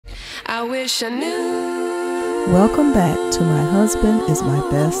I wish I knew. Welcome back to My Husband is My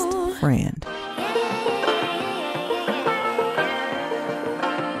Best Friend.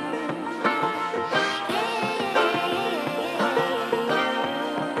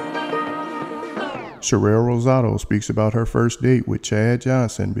 Sharelle Rosado speaks about her first date with Chad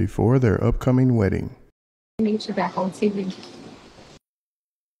Johnson before their upcoming wedding. Meet you back on TV.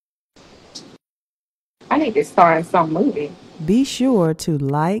 I need to star in some movie. Be sure to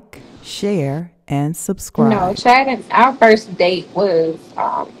like, share, and subscribe. No, Chad and our first date was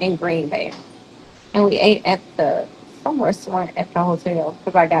in Green Bay, and we ate at some restaurant at the hotel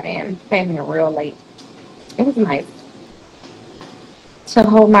because I got in, came in real late. It was nice to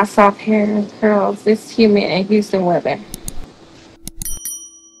hold my soft hair curls. It's humid in Houston weather.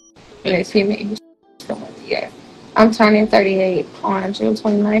 It's humid in Houston weather, yeah. I'm turning 38 on June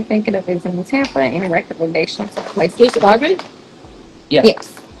 29th, thinking of visiting Tampa. Any recommendations of places to go? Yeah.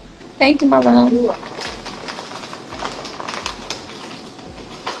 Yes. Thank you, my love.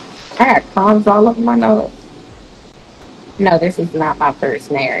 I got crumbs all over my nose. No, this is not my first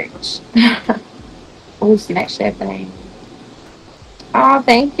marriage. Oh, snack champagne. Oh,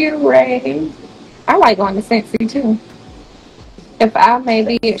 thank you, Ray. I like going to Cincy too. If I may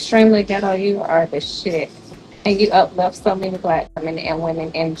be extremely ghetto, you are the shit. And you uplift so many black women and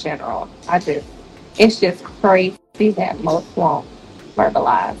women in general. It's just crazy that most won't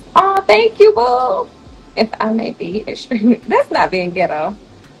verbalize. Oh, thank you, boo. If I may be extremely, that's not being ghetto.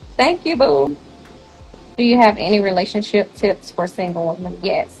 Thank you, boo. Do you have any relationship tips for single women?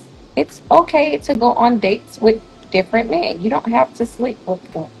 Yes. It's okay to go on dates with different men. You don't have to sleep with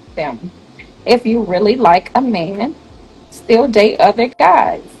them. If you really like a man, still date other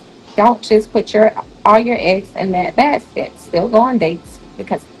guys. Don't just put all your eggs in that basket. Still go on dates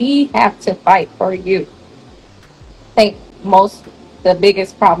because he have to fight for you. I think the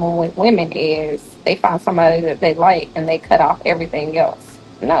biggest problem with women is they find somebody that they like and they cut off everything else.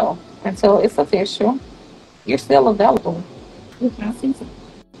 No, until it's official, you're still available. I'm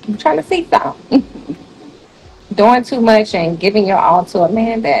trying to see something. Doing too much and giving your all to a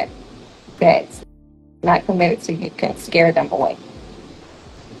man that's not committed to you can scare them away.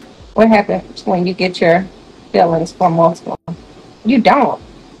 What happens when you get your feelings from multiple? You don't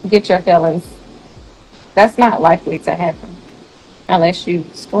get your feelings. That's not likely to happen unless you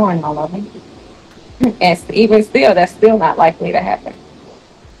scoring all of them. And even still, that's still not likely to happen.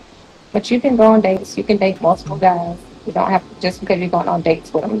 But you can go on dates. You can date multiple guys. You don't have to, just because you're going on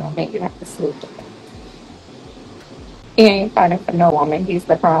dates with them, don't mean you have to sleep with them. He ain't fighting for no woman. He's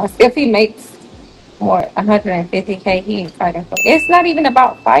the prize. If he makes more 150K, he ain't fighting for. It's not even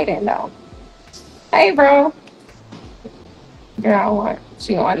about fighting though. Hey, bro. Girl,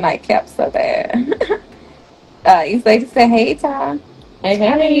 she want nightcap so bad. You say, hey, Tom.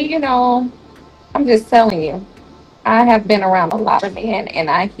 Hey, I'm just telling you. I have been around a lot of men, and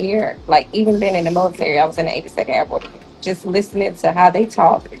I hear, like, even being in the military, I was in the 82nd Airborne, just listening to how they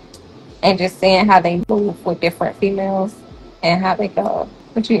talk and just seeing how they move with different females and how they go.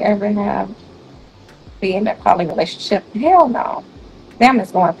 Would you ever be in that poly relationship? Hell no. Damn,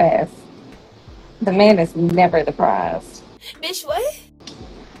 it's going fast. The man is never the prize. Bitch, what?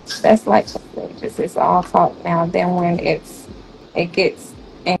 That's like it's all talk now. Then when it gets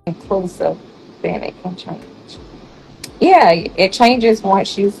inclusive, then it can change. Yeah, it changes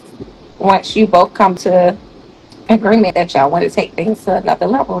once you both come to agreement that y'all want to take things to another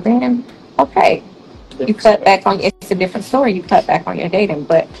level. Then okay, you cut back on. It's a different story. You cut back on your dating,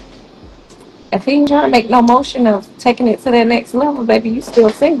 but if he ain't trying to make no motion of taking it to the next level, baby, you still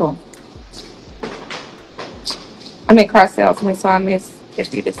single. I'm in car salesman, so I miss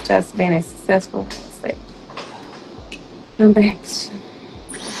if you discuss being successful. I'm back.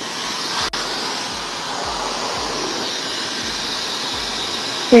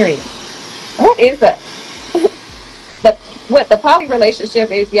 Period. What is that? What the poly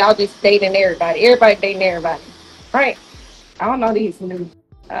relationship is? Y'all just dating everybody. Everybody dating everybody, right? I don't know these new.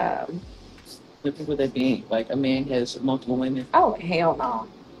 The people that being like a man has multiple women, Oh hell no!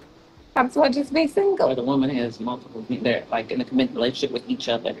 I'm supposed to just be or single the woman has multiple. They're like in a committed relationship with each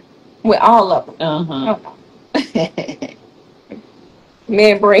other. with all of them. Uh Oh, no.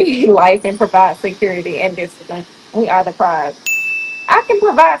 Men bring life and provide security and discipline. We are the prize. I can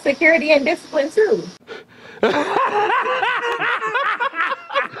provide security and discipline too.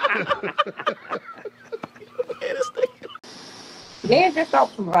 Men just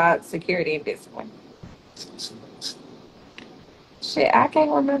don't provide security and discipline. Shit, I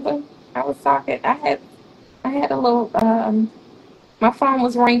can't remember. I was talking. I had a little. My phone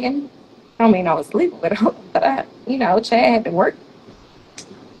was ringing. I don't mean I was sleeping, but Chad had to work.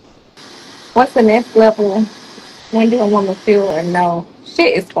 What's the next level? When do a woman feel or know?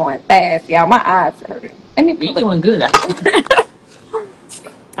 Shit is going fast, y'all. My eyes hurt. Let me You're doing good.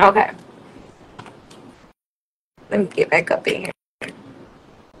 Okay. Let me get back up in here.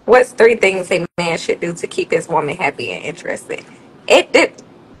 What's 3 things a man should do to keep his woman happy and interested? It did.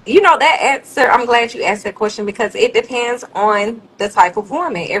 You know that answer. I'm glad you asked that question because it depends on the type of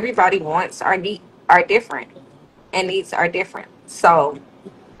woman. Everybody wants or need are different, and needs are different. So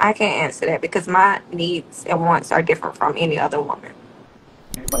I can't answer that because my needs and wants are different from any other woman.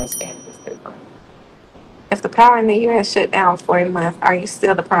 Everybody's standard is different. If the power in the U.S. shut down for a month, are you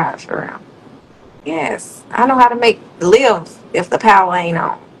still the prize for real? Yes, I know how to make live if the power ain't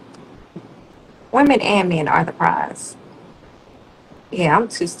on. Women and men are the prize. Yeah, I'm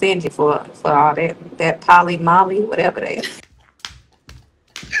too stingy for all that poly molly whatever they.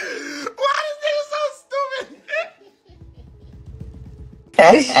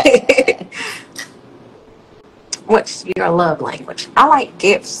 What's your love language? I like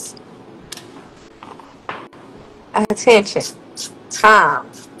gifts, attention, time,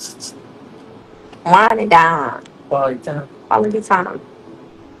 wine and dine, Quality time. quality time.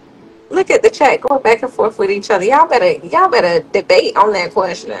 Look at the chat going back and forth with each other. Y'all better debate on that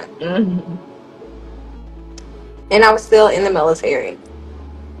question. Mm-hmm. And I was still in the military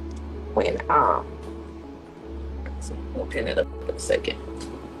when We'll pin it up in a second.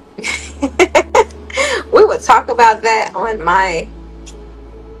 we would talk about that on my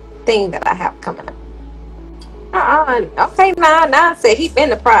thing that I have coming up. Okay, now said he been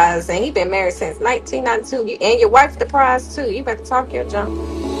the prize and he been married since 1992. And your wife the prize too. You better talk your junk.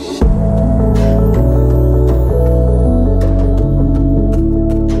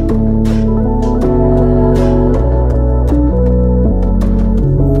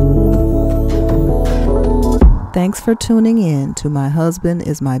 Thanks for tuning in to My Husband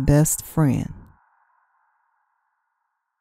is My Best Friend.